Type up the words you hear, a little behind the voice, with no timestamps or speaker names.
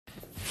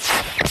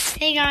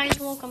Hey guys,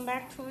 welcome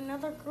back to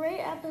another great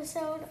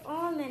episode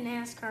on the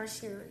NASCAR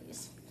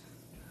series.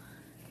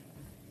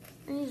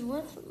 And he's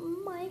with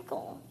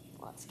Michael.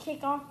 Let's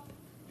kick off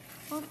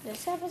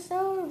this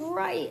episode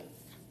right.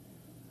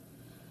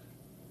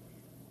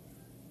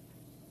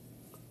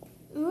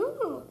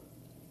 Ooh.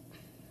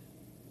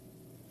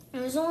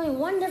 There's only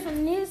one different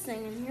news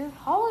thing in here.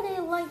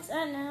 Holiday lights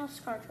at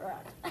NASCAR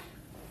track.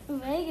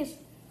 Vegas.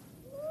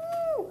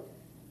 Woo!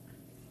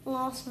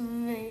 Las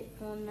Vegas.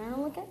 Well, now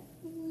look at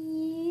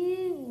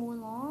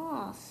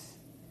Las.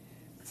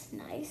 It's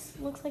nice.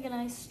 Looks like a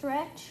nice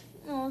stretch.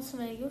 Las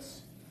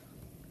Vegas.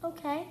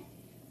 Okay.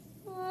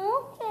 La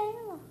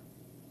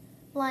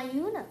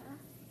Una.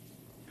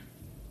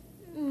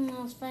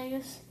 Las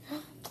Vegas.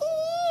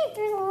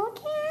 There's a little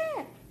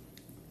cat.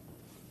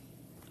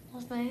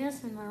 Las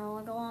Vegas, and I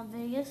look at Las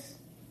Vegas.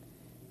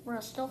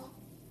 Bristol.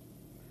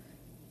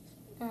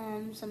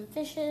 Some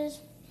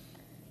fishes.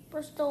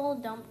 Bristol,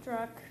 dump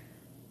truck.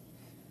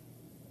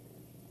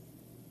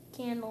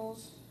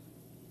 Candles.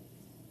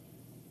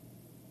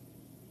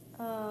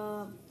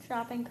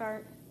 Shopping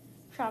cart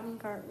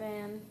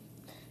van.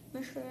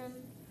 Michigan.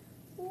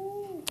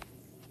 Ooh.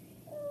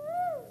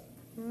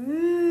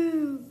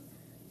 Ooh.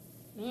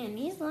 Man,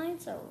 these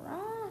lights are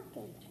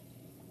rocking.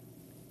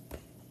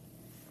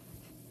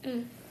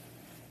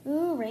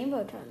 Ooh,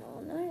 rainbow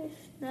tunnel. Nice.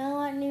 Now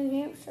like New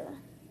Hampshire.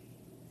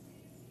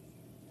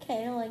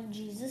 Okay, like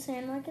Jesus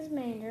and like his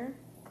manger.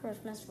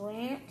 Christmas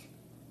lamp.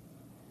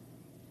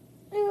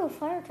 Ooh, a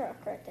fire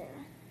truck right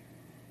there.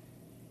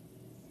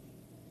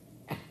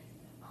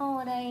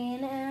 Holiday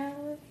Inn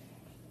hour.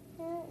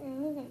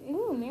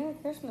 Ooh, Merry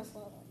Christmas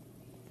letter.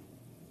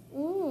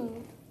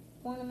 Ooh,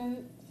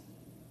 ornaments.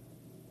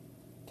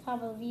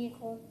 Top of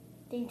vehicle.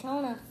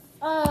 Daytona.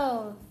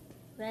 Oh,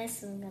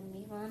 this is gonna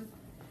be fun.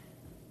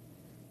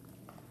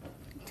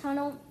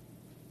 Tunnel.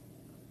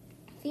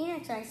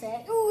 Pheonix, I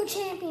said. Ooh,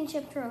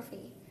 championship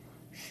trophy.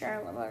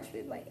 Charlotte Motor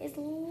Speedway. It's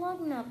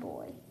Lugna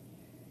Boy.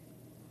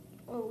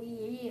 Oh,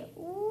 yeah.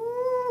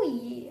 Ooh,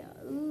 yeah.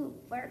 Ooh,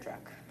 fire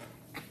truck.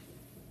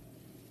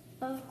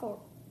 Of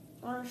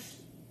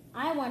course.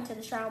 I went to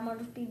the Charlotte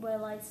Motor Speedway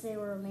lights. They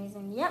were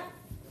amazing. Yep.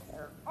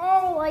 They're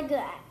all like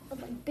that.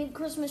 With like big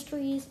Christmas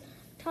trees,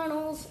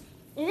 tunnels.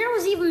 And there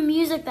was even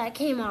music that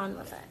came on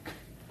with it.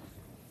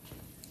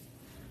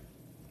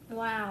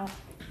 Wow.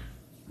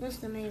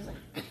 Just amazing.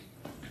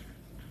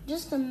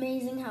 Just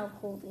amazing how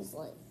cool these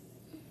look.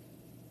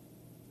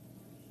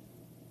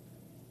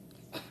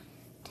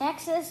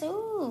 Texas,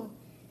 ooh.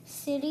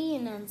 City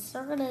and then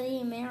Circuit of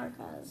the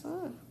Americas.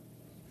 Ooh.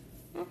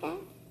 Okay.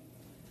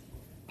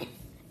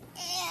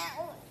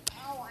 Ow,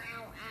 ow,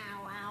 ow,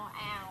 ow,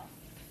 ow.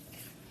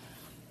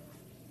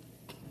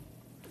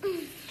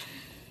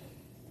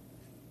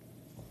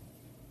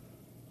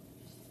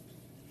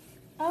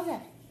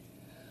 Okay.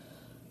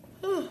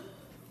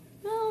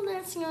 Well,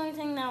 that's the only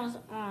thing that was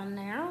on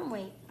there.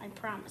 Wait, I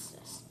promised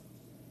this.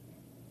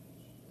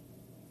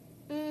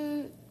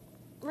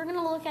 We're going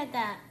to look at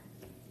that.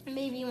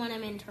 Maybe when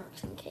I'm in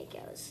Turks And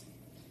Caicos.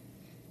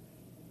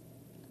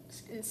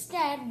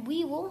 Instead,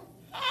 we will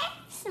have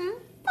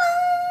some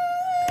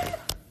fun.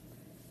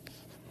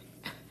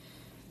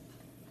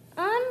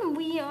 And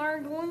we are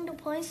going to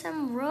play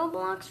some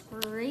Roblox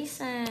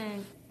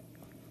racing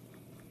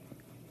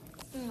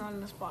on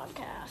this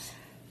podcast.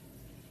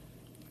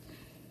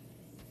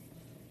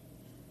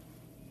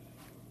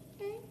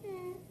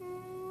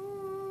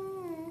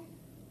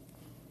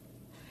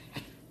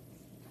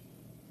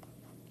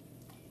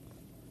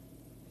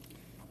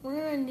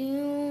 We're going to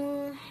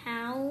do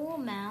how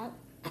about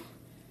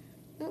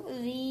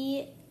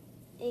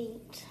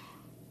V8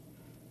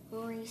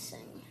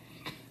 racing.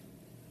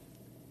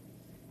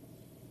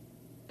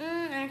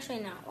 Actually,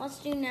 no. Let's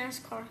do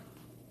NASCAR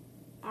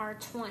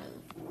R20.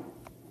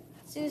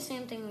 Let's do the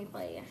same thing we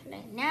played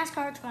yesterday.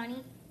 NASCAR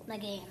 20, the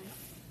game.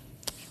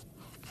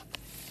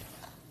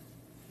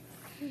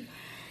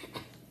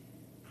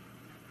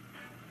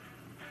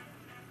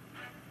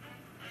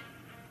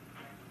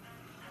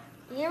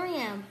 Here we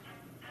am.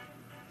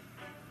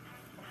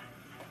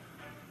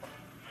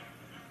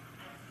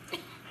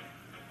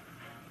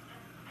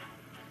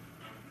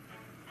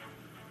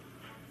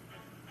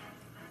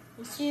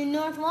 Let's do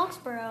North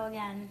Wilkesboro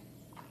again.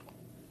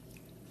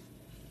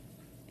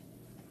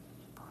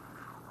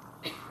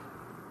 There's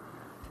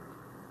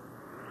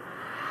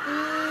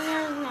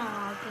not a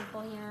lot of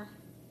people here.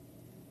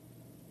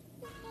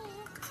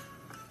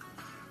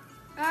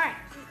 Alright.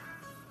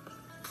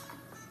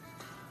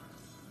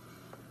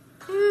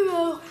 Here we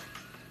go.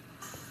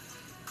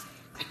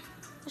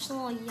 Just a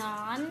little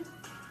yawn.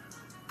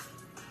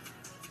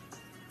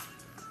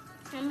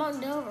 I'm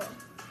bugged over.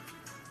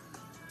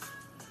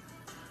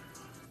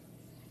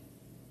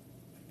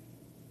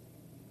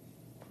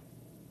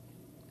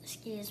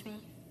 Excuse me.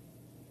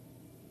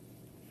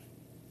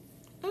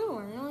 Oh,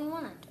 I really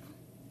wanted to.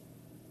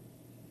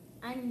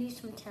 I can do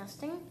some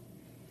testing.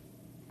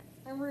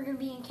 And we're going to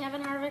be in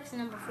Kevin Harvick's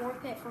number 4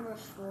 pit for the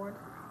Ford.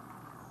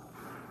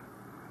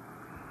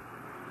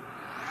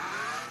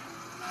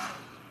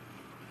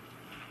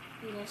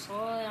 You go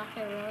slowly up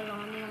the road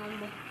on the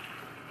humble.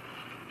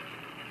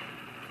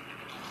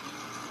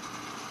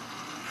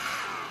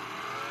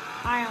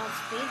 Alright, let's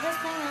speed this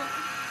thing up.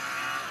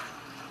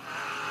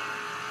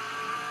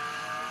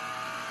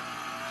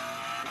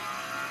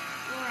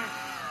 Alright.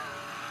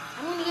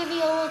 I'm gonna give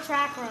you a little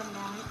track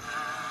rundown.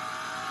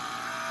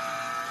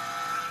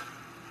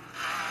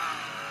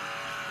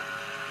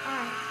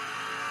 Alright.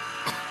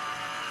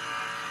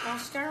 I'll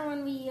start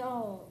when we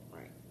all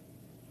right.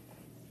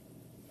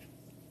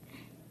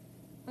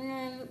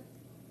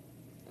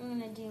 I'm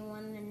gonna do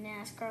one of the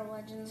NASCAR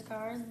Legends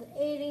cars, the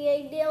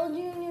 88 Dale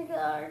Jr.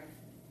 car.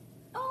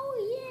 Oh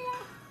yeah!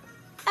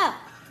 Oh,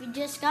 we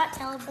just got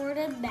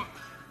teleported back.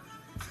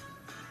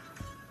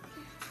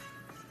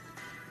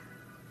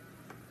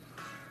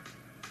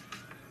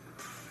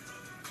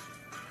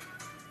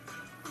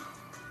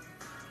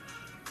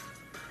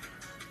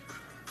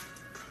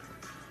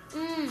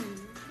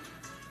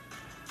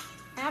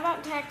 How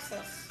about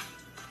Texas?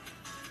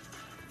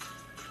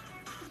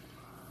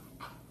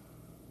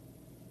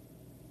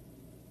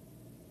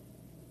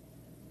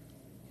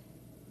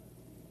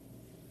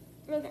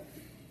 Okay.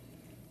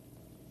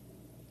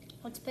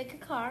 Let's pick a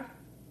car.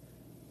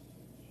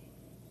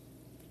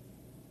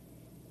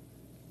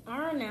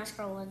 Our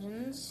NASCAR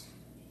Legends.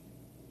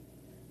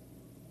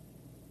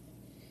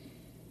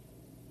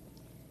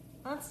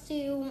 Let's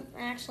do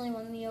actually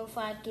one of the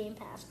 05 Game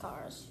Pass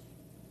cars.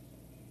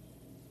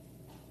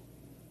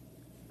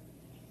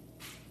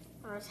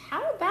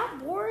 How about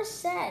Boris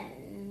said?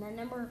 The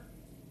number,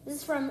 this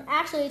is from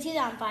actually a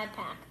 2005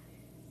 pack.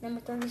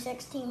 Number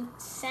 3016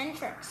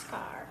 Centrix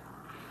car.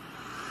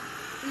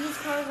 These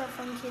cars are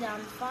from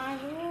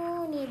 2005.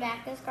 Ooh, need to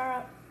back this car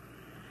up.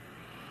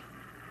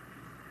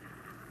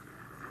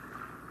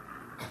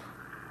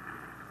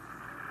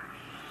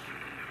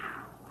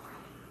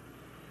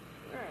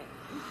 Alright.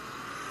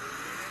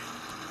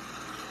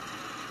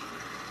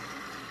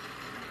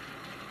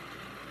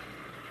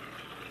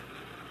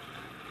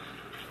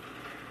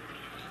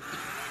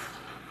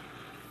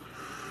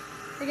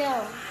 Here we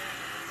go.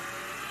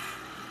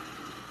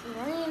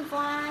 Green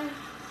flag.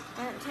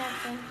 Aren't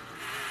texting.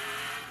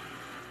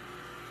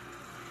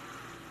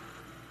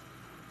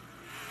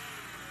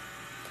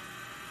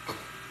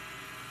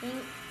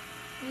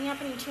 Bring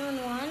up in turn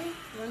 1.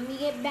 When we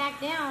get back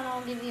down,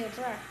 I'll give you a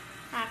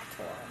track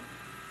tour.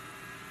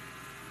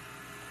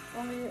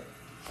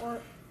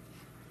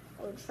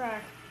 Or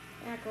track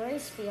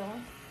race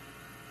field.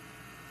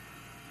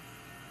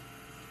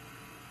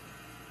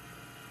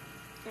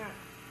 Alright.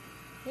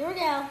 Here we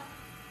go.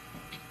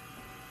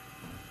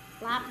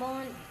 Lap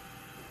one.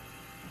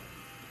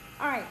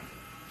 Alright.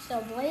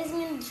 So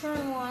blazing into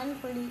turn 1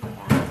 pretty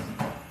fast.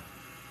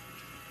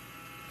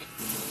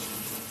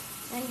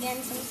 And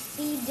getting some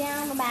speed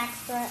down the back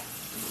stretch.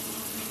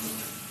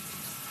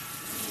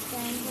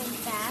 Going pretty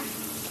fast.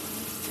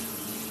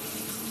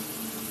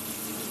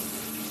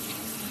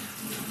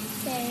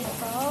 Okay,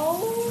 so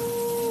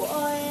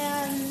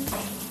and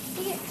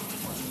here.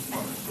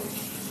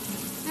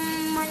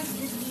 Might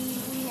just be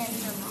in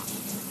the wrong.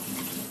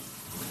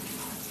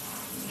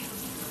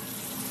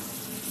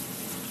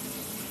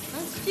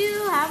 Let's do,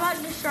 how about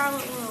the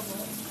Charlotte Roval?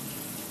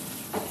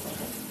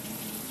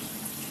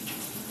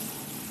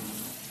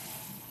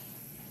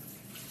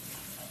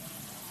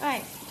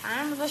 Alright,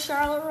 time for the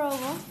Charlotte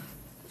Roval.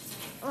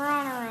 We're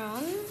on our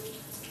own.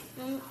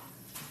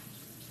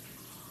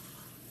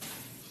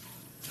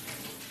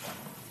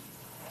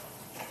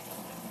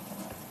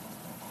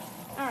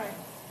 Alright.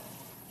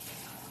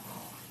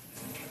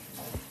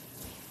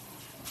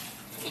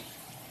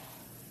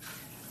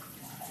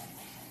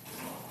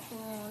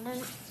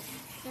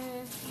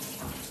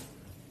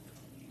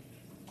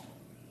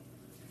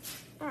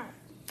 Alright.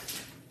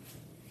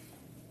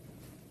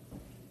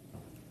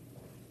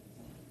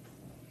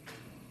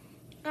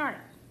 Alright.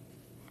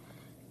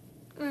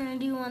 We're going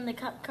to do one of the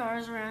cup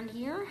cars around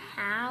here.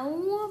 How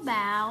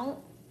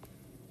about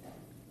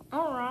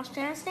Ross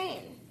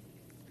Chastain?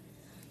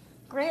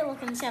 Great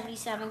looking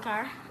 77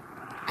 car.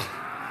 Let's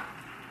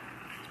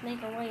make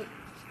her wait.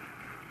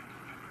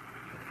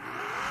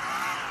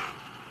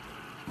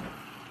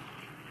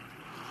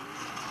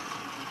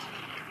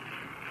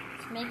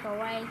 Let's make her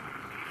way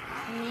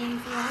from the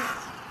infield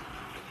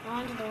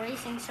onto the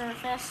racing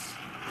surface.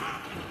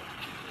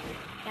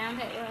 Down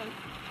pit road.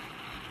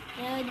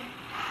 Good.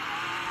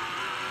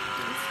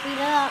 Let's speed it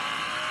up.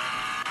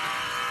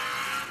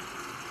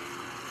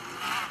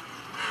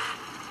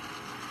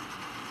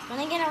 When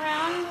I get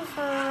around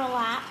for a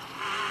lap,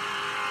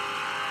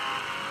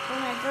 for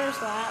my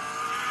first lap,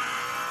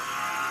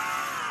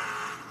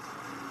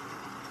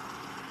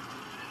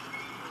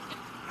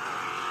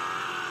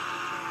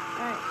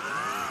 alright.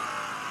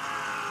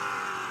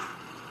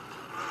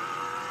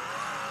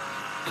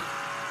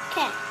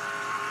 Okay.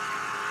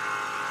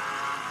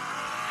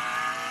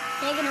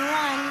 Taking a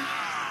run.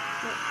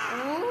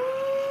 Ooh,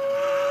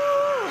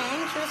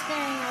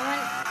 interesting. I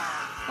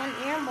went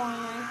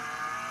airborne there.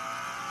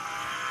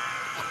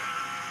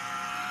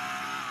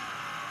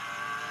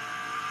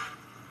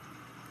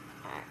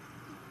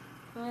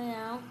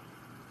 Now,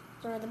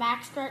 through the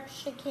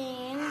backstretch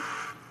chicane.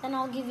 Then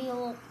I'll give you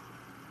a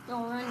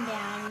little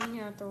rundown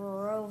here at the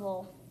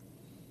Roval.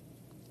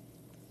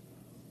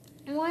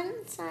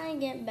 Once I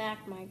get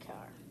back my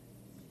car,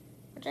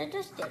 which I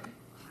just did.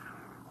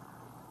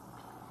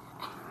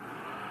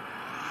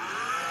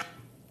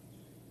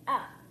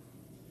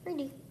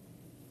 Redo.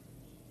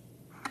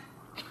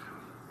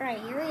 Alright,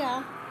 here we go.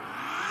 On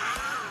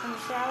the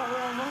Charlotte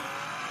Roval.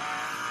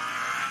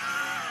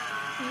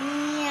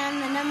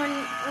 And the number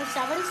was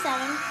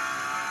 77.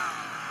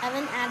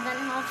 Evan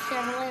Advenhoff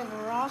Chevrolet of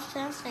Ross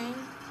Chastain.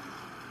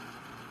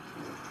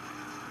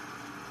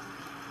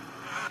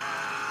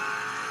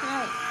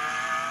 Alright.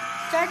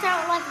 Starts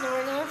out like the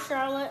regular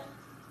Charlotte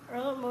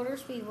Motor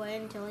Speedway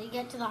until you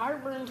get to the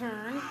Heartburn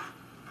turn.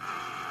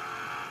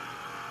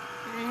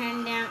 And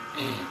heading down.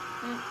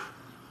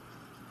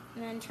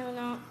 And then turn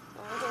on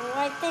the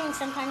right thing.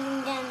 Sometimes you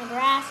can get in the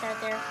grass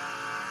right there.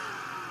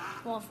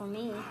 Well, for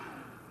me.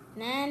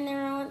 And then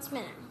they're on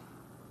spinning.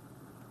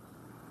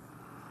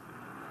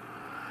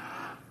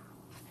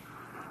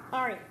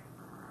 Alright.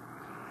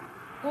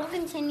 We'll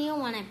continue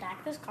when I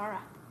back this car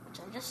up, which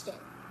I just did.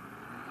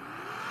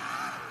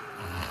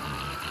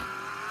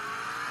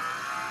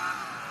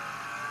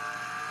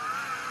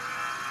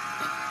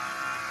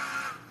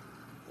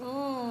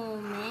 Oh,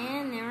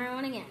 man. There I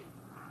went again.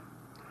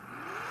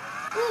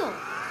 Ooh,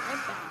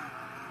 right back.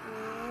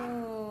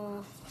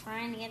 Ooh,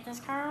 trying to get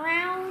this car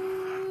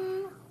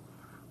around.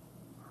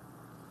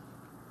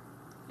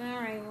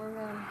 Alright, we're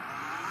going.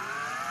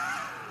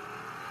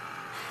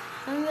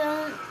 I'm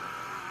going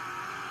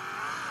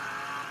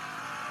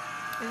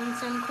in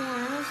some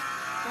corners.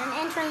 Then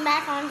entering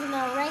back onto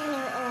the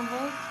regular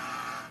oval.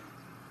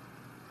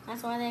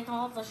 That's why they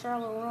call it the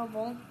Charlotte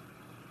Roval.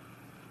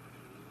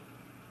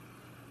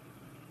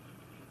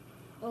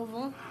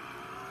 Oval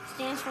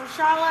stands for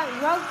Charlotte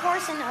Road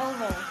Course and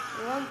Oval.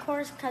 Road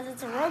course because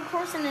it's a road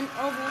course and an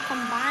oval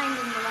combined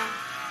into one.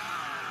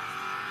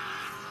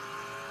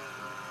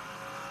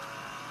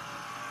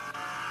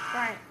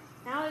 Right,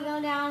 now we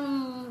go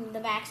down the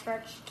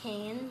backstretch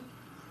chicane.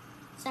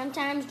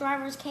 Sometimes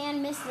drivers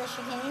can miss the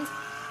chicanes,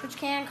 which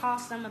can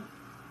cost them a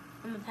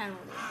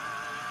penalty.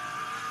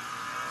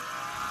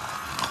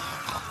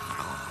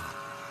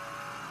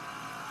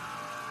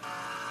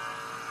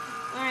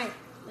 Alright,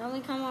 then we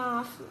come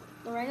off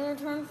the regular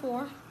turn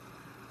 4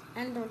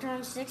 and the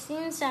turn 16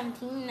 and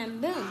 17, and then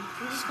boom,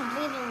 we just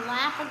completed a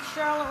lap of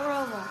Charlotte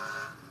Roval.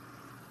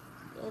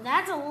 So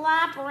that's a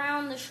lap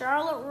around the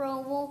Charlotte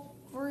Roval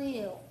for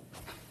you.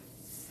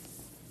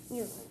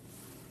 It's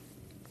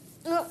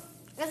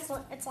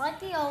like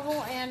the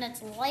oval and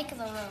it's like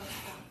the road.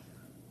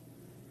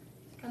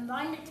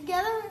 Combine it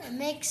together, it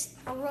makes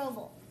a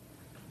Roval.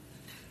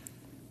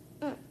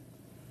 And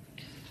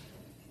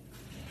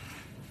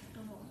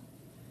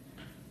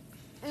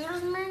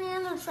there's many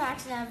other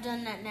tracks that have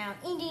done that now.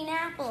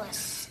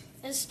 Indianapolis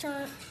is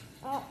now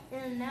the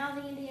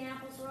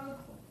Indianapolis Road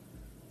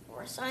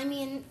Course.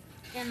 And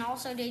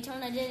also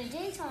Daytona did a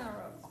Daytona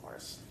Road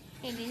Course.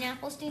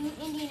 Indianapolis did an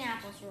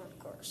Indianapolis Road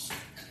Course.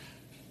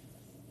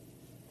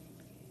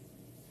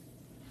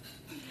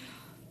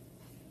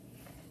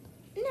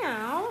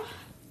 Now,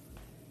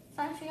 it's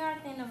actually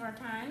at the end of our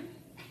time.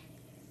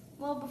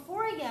 Well,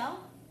 before I go,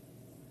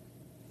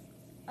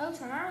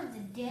 tomorrow's the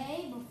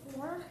day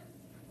before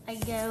I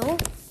go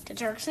to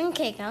Turks and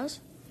Caicos.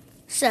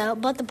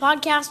 But the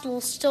podcast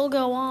will still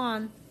go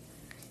on.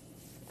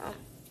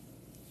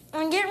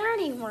 And get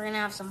ready. We're going to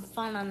have some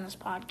fun on this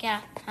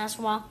podcast as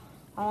well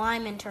while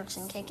I'm in Turks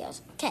and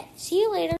Caicos. Okay, see you later.